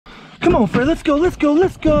Come on, Fred, let's go, let's go,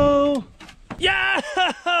 let's go. Yeah,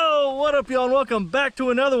 what up, y'all, and welcome back to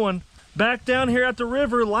another one. Back down here at the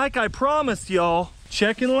river like I promised y'all.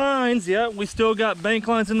 Checking lines, yeah, we still got bank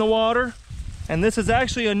lines in the water. And this is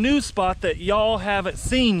actually a new spot that y'all haven't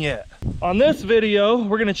seen yet. On this video,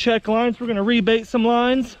 we're gonna check lines, we're gonna rebait some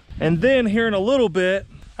lines. And then here in a little bit,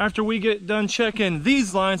 after we get done checking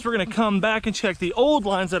these lines, we're gonna come back and check the old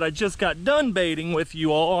lines that I just got done baiting with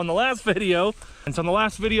you all on the last video. And so on the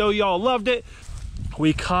last video, y'all loved it.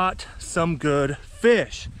 We caught some good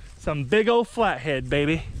fish. Some big old flathead,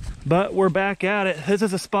 baby. But we're back at it. This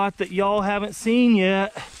is a spot that y'all haven't seen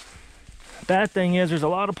yet. Bad thing is there's a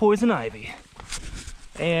lot of poison ivy.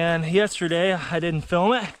 And yesterday I didn't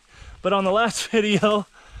film it, but on the last video,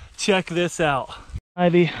 check this out.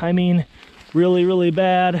 Ivy, I mean, really, really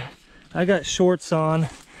bad. I got shorts on.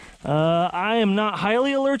 I am not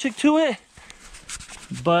highly allergic to it,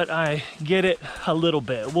 but I get it a little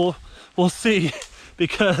bit. We'll see,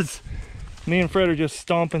 because me and Fred are just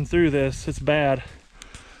stomping through this. It's bad.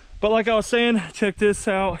 But like I was saying, check this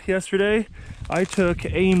out. Yesterday, I took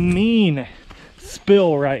a mean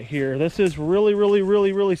spill right here. This is really, really,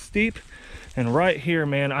 really, really steep. And right here,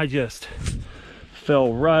 man, I just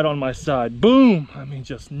fell right on my side. Boom! I mean,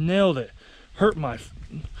 just nailed it. Hurt my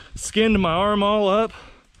skin to my arm all up.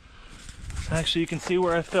 Actually, you can see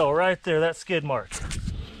where I fell right there, that skid mark.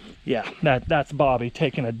 Yeah, that's Bobby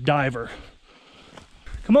taking a diver.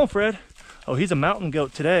 Come on, Fred. Oh, he's a mountain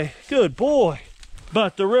goat today. Good boy.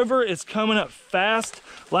 But the river is coming up fast.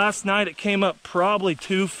 Last night it came up probably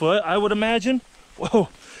 2 foot, I would imagine. Whoa,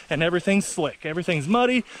 and everything's slick. Everything's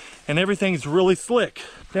muddy and everything's really slick.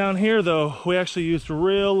 Down here though, we actually used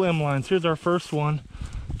real limb lines. Here's our first one.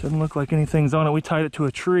 Doesn't look like anything's on it. We tied it to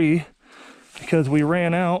a tree because we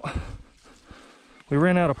ran out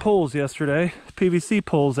of poles yesterday. PVC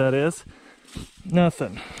poles, that is.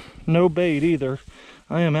 Nothing. No bait either.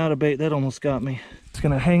 I am out of bait. That almost got me. Just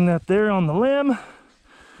gonna hang that there on the limb.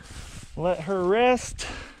 Let her rest.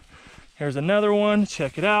 Here's another one.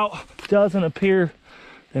 Check it out. Doesn't appear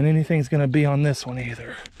that anything's gonna be on this one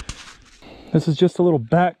either. This is just a little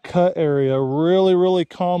back cut area. Really, really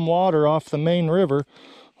calm water off the main river.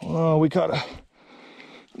 Oh, we got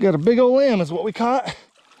a big old limb is what we caught.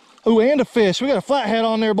 Oh, and a fish. We got a flathead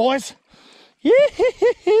on there, boys.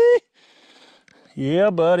 Yeah,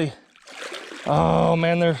 buddy. Oh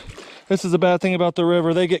man, this is the bad thing about the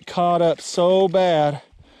river. They get caught up so bad,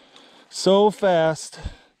 so fast.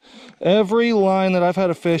 Every line that I've had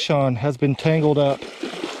a fish on has been tangled up.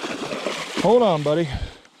 Hold on, buddy.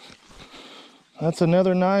 That's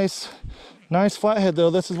another nice flathead though.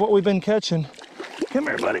 This is what we've been catching. Come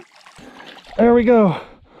here, buddy. There we go.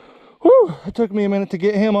 Whew, it took me a minute to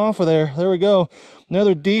get him off of there. There we go.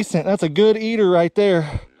 Another decent, that's a good eater right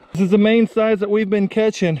there. This is the main size that we've been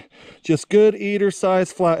catching. Just good eater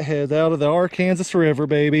size flatheads out of the Arkansas River,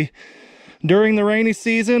 baby. During the rainy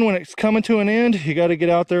season, when it's coming to an end, you got to get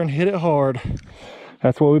out there and hit it hard.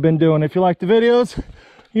 That's what we've been doing. If you like the videos,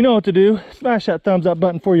 you know what to do. Smash that thumbs up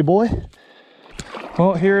button for you, boy.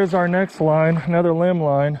 Well, here is our next line, another limb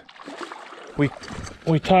line.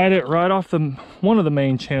 We tied it right off one of the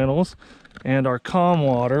main channels and our calm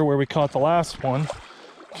water where we caught the last one.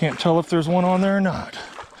 Can't tell if there's one on there or not.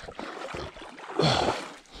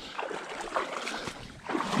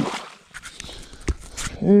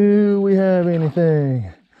 Do we have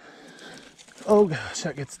anything? Oh gosh,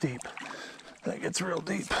 that gets deep. That gets real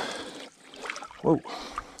deep. Whoa.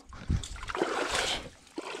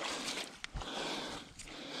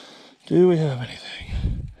 Do we have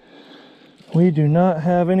anything? We do not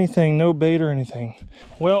have anything, no bait or anything.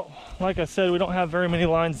 Well, like I said, we don't have very many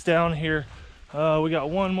lines down here. We got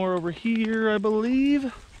one more over here, I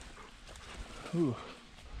believe. Ooh.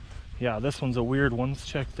 Yeah, this one's a weird one. Let's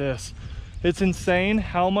check this. It's insane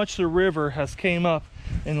how much the river has came up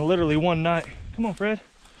in literally one night. Come on, Fred.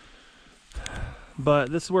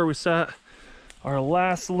 But this is where we sat our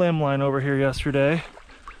last limb line over here yesterday.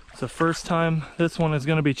 It's the first time this one is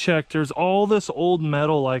going to be checked. There's all this old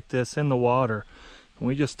metal like this in the water. And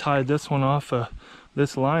we just tied this one off of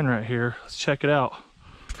this line right here. Let's check it out.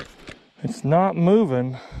 It's not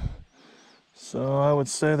moving, so I would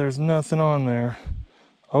say there's nothing on there.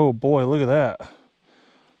 Oh boy, look at that.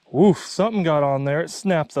 Woof, something got on there. It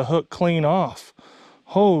snapped the hook clean off.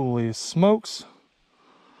 Holy smokes.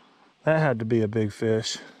 That had to be a big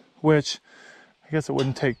fish, which I guess it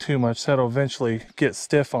wouldn't take too much. That'll eventually get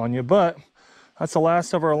stiff on you, but that's the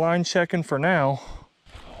last of our line checking for now.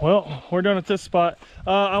 Well, we're done at this spot.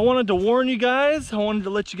 I wanted to warn you guys, I wanted to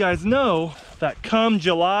let you guys know that come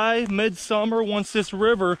July, midsummer, once this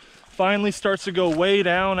river finally starts to go way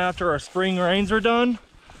down after our spring rains are done,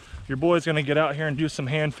 your boy's gonna get out here and do some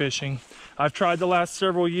hand fishing. I've tried the last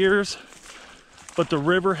several years, but the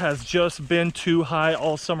river has just been too high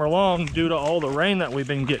all summer long due to all the rain that we've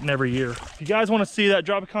been getting every year. If you guys want to see that,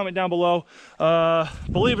 drop a comment down below.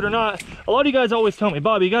 Believe it or not, a lot of you guys always tell me,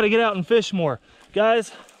 Bobby, you got to get out and fish more.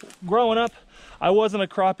 Guys, growing up, I wasn't a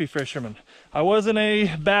crappie fisherman. I wasn't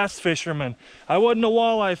a bass fisherman. I wasn't a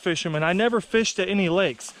walleye fisherman. I never fished at any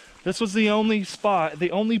lakes. This was the only spot,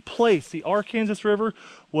 the only place, the Arkansas River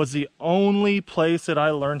was the only place that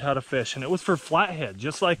I learned how to fish. And it was for flathead,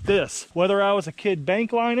 just like this. Whether I was a kid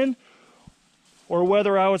bank lining or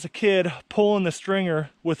whether I was a kid pulling the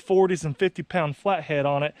stringer with 40s and 50-pound flathead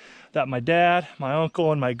on it that my dad, my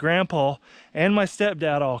uncle, and my grandpa and my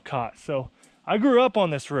stepdad all caught. So I grew up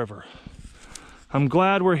on this river. I'm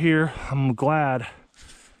glad we're here. I'm glad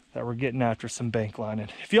that we're getting after some bank lining.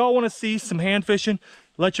 If y'all want to see some hand fishing,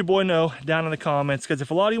 let your boy know down in the comments, because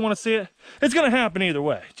if a lot of you want to see it, it's gonna happen either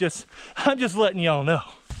way. I'm just letting y'all know.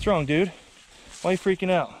 What's wrong, dude? Why are you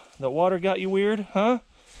freaking out? The water got you weird, huh?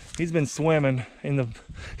 He's been swimming in the,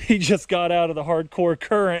 he just got out of the hardcore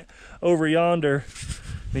current over yonder.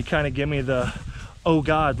 And he kind of gave me the, oh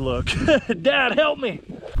God look. Dad, help me.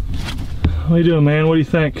 What are you doing, man? What do you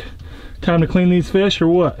think? Time to clean these fish or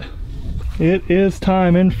what? It is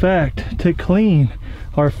time, in fact, to clean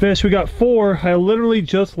our fish. We got 4. I literally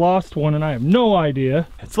just lost one and I have no idea.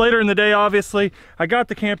 It's later in the day, obviously. I got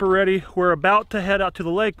the camper ready. We're about to head out to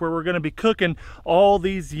the lake where we're gonna be cooking all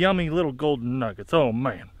these yummy little golden nuggets. Oh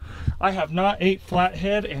man. I have not ate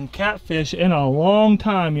flathead and catfish in a long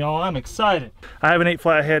time, y'all. I'm excited. I haven't ate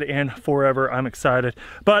flathead in forever. I'm excited.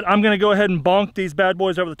 But I'm gonna go ahead and bonk these bad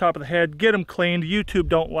boys over the top of the head, get them cleaned. YouTube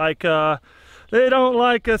don't like, they don't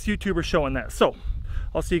like us YouTubers showing that. So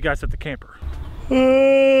I'll see you guys at the camper.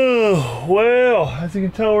 Oh, well, as you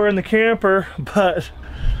can tell, we're in the camper, but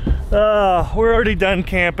we're already done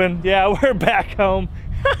camping. Yeah, we're back home.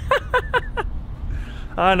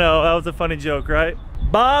 I know, that was a funny joke, right?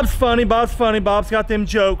 Bob's funny, Bob's got them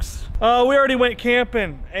jokes. We already went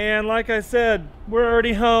camping, and like I said, we're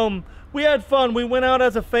already home. We had fun. We went out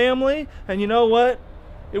as a family, and you know what?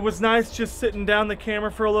 It was nice just sitting down the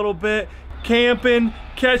camera for a little bit, camping,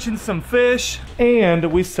 catching some fish,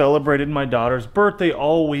 and we celebrated my daughter's birthday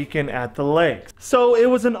all weekend at the lake. So it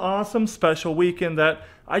was an awesome, special weekend that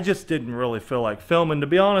I just didn't really feel like filming, to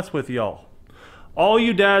be honest with y'all. All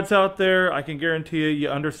you dads out there, I can guarantee you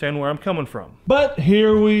understand where I'm coming from. But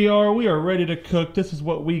here we are ready to cook. This is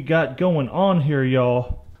what we got going on here,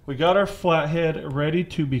 y'all. We got our flathead ready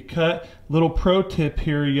to be cut. Little pro tip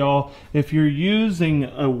here, y'all. If you're using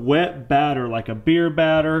a wet batter, like a beer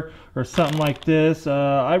batter or something like this,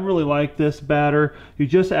 I really like this batter. You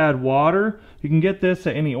just add water. You can get this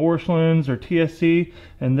at any Orscheln's or TSC,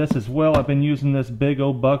 and this as well. I've been using this big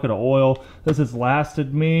old bucket of oil. This has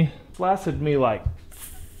lasted me like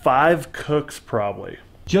 5 cooks probably.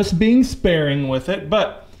 Just being sparing with it,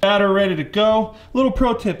 but batter ready to go. Little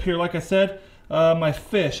pro tip here, like I said, my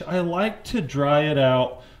fish, I like to dry it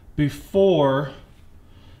out before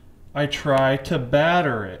I try to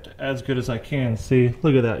batter it as good as I can. See,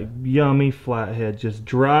 look at that yummy flathead, just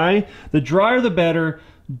dry. The drier the better,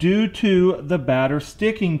 due to the batter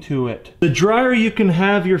sticking to it. The drier you can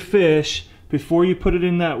have your fish before you put it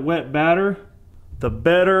in that wet batter, the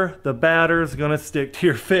better the batter is gonna stick to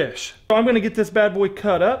your fish. So I'm gonna get this bad boy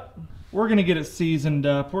cut up. We're gonna get it seasoned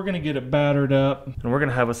up. We're gonna get it battered up, and we're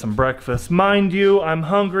gonna have us some breakfast. Mind you, I'm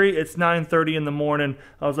hungry. It's 9:30 in the morning.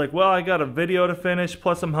 I was like, well, I got a video to finish,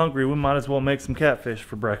 plus I'm hungry. We might as well make some catfish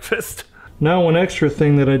for breakfast. Now, one extra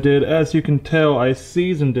thing that I did, as you can tell, I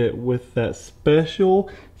seasoned it with that special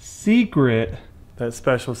secret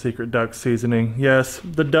DUX seasoning. Yes,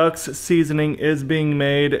 the DUX seasoning is being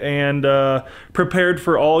made and prepared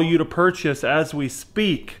for all you to purchase as we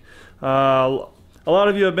speak. A lot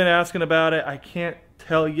of you have been asking about it. I can't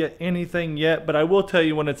tell you anything yet, but I will tell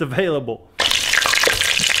you when it's available.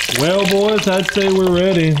 Well, boys, I'd say we're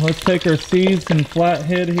ready. Let's take our seasoned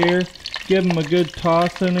flathead here, give them a good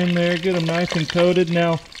tossing in there, get them nice and coated.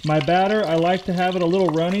 Now, my batter, I like to have it a little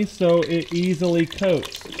runny so it easily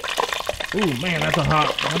coats. Ooh, man, that's a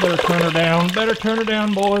hot. I better turn her down. Better turn her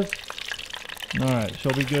down, boys. All right,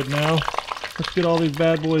 she'll be good now. Let's get all these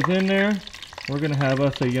bad boys in there. We're gonna have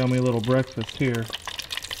us a yummy little breakfast here.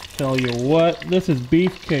 Tell you what, this is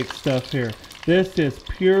beefcake stuff here. This is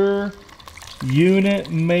pure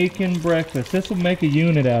unit making breakfast. This will make a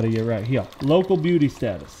unit out of you right here. Local beauty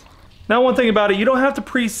status. Now, one thing about it, you don't have to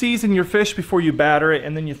pre-season your fish before you batter it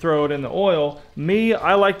and then you throw it in the oil. Me,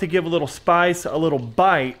 I like to give a little spice, a little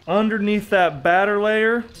bite underneath that batter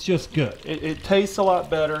layer. It's just good. It tastes a lot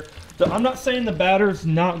better. I'm not saying the batter's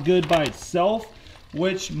not good by itself,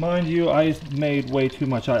 which, mind you, I made way too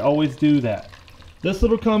much. I always do that. This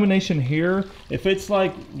little combination here, if it's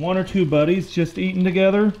like 1 or 2 buddies just eating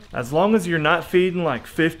together, as long as you're not feeding like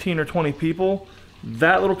 15 or 20 people,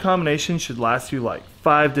 that little combination should last you like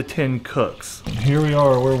 5 to 10 cooks. And here we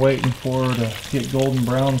are, we're waiting for her to get golden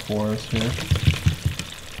brown for us here.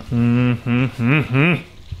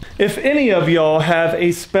 If any of y'all have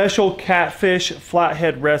a special catfish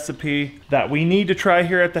flathead recipe that we need to try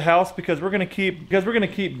here at the house, because we're gonna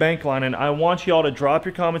keep bank lining, I want y'all to drop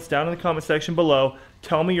your comments down in the comment section below.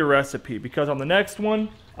 Tell me your recipe, because on the next one,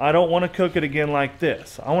 I don't want to cook it again like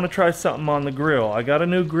this. I want to try something on the grill. I got a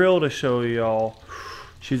new grill to show y'all.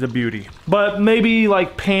 She's a beauty. But maybe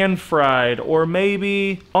like pan fried, or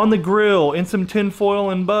maybe on the grill in some tin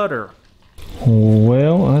foil and butter.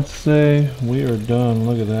 Well, I'd say we are done.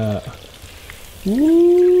 Look at that.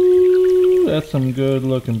 Ooh, that's some good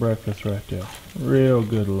looking breakfast right there. Real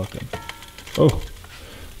good looking. Oh,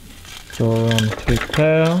 throw her on the thick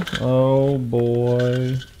towel. Oh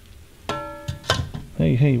boy.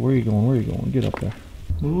 Hey, where you going? Where you going? Get up there.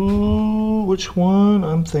 Ooh, which one?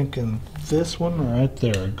 I'm thinking this one right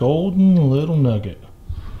there. Golden little nugget.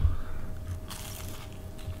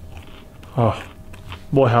 Oh,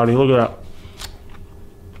 boy howdy, look at that.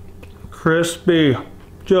 Crispy,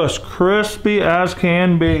 just crispy as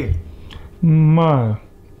can be. My,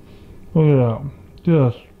 look at that,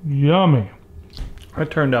 just yummy.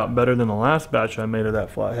 That turned out better than the last batch I made of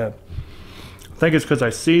that flathead. I think it's because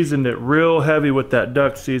I seasoned it real heavy with that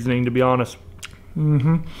duck seasoning, to be honest.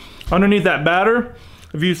 Underneath that batter,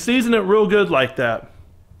 if you season it real good like that,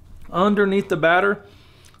 underneath the batter,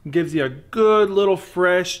 it gives you a good little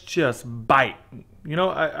fresh just bite. You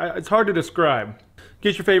know, it's hard to describe.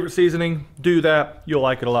 Get your favorite seasoning, do that, you'll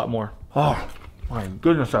like it a lot more. Oh my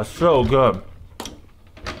goodness, that's so good.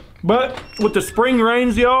 But with the spring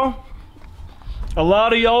rains, y'all, a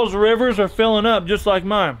lot of y'all's rivers are filling up just like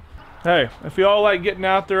mine. Hey, if y'all like getting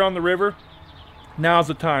out there on the river, now's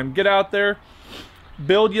the time. Get out there,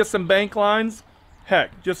 build you some bank lines.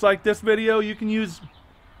 Heck, just like this video, you can use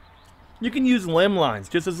limb lines,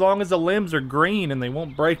 just as long as the limbs are green and they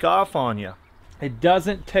won't break off on you. It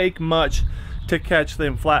doesn't take much to catch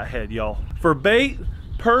them flathead, y'all. For bait,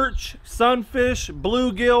 perch, sunfish,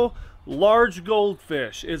 bluegill, large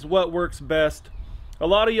goldfish is what works best. A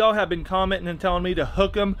lot of y'all have been commenting and telling me to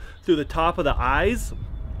hook them through the top of the eyes.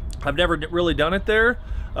 I've never really done it there.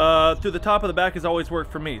 Through the top of the back has always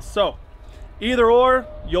worked for me. So either or,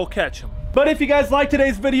 you'll catch them. But if you guys like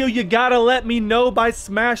today's video, you gotta let me know by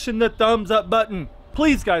smashing the thumbs up button.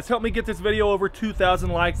 Please guys, help me get this video over 2,000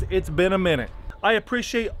 likes. It's been a minute. I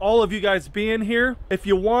appreciate all of you guys being here. If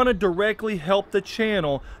you want to directly help the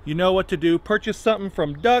channel, you know what to do. Purchase something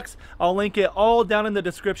from DUX. I'll link it all down in the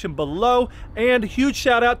description below. And huge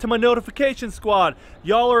shout out to my notification squad.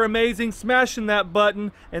 Y'all are amazing, smashing that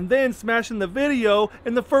button and then smashing the video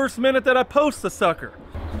in the first minute that I post the sucker.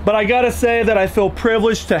 But I gotta say that I feel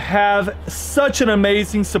privileged to have such an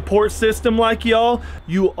amazing support system like y'all.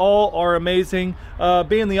 You all are amazing.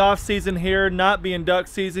 Being the off season here, not being duck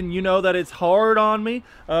season, you know that it's hard on me.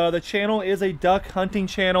 The channel is a duck hunting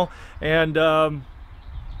channel, and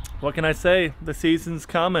what can I say? The season's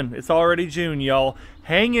coming. It's already June, y'all.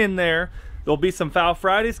 Hang in there. There'll be some Foul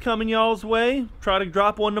Fridays coming y'all's way. Try to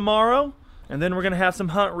drop one tomorrow, and then we're gonna have some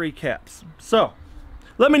hunt recaps. So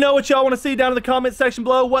let me know what y'all want to see down in the comment section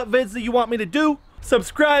below, what vids that you want me to do.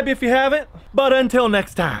 Subscribe if you haven't. But until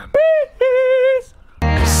next time, peace!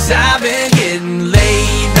 'Cause I've been getting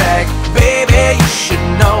laid back, baby, you should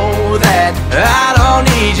know that. I don't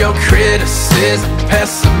need your criticism,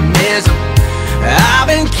 pessimism. I've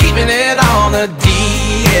been keeping it on the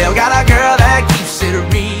DL. Got a girl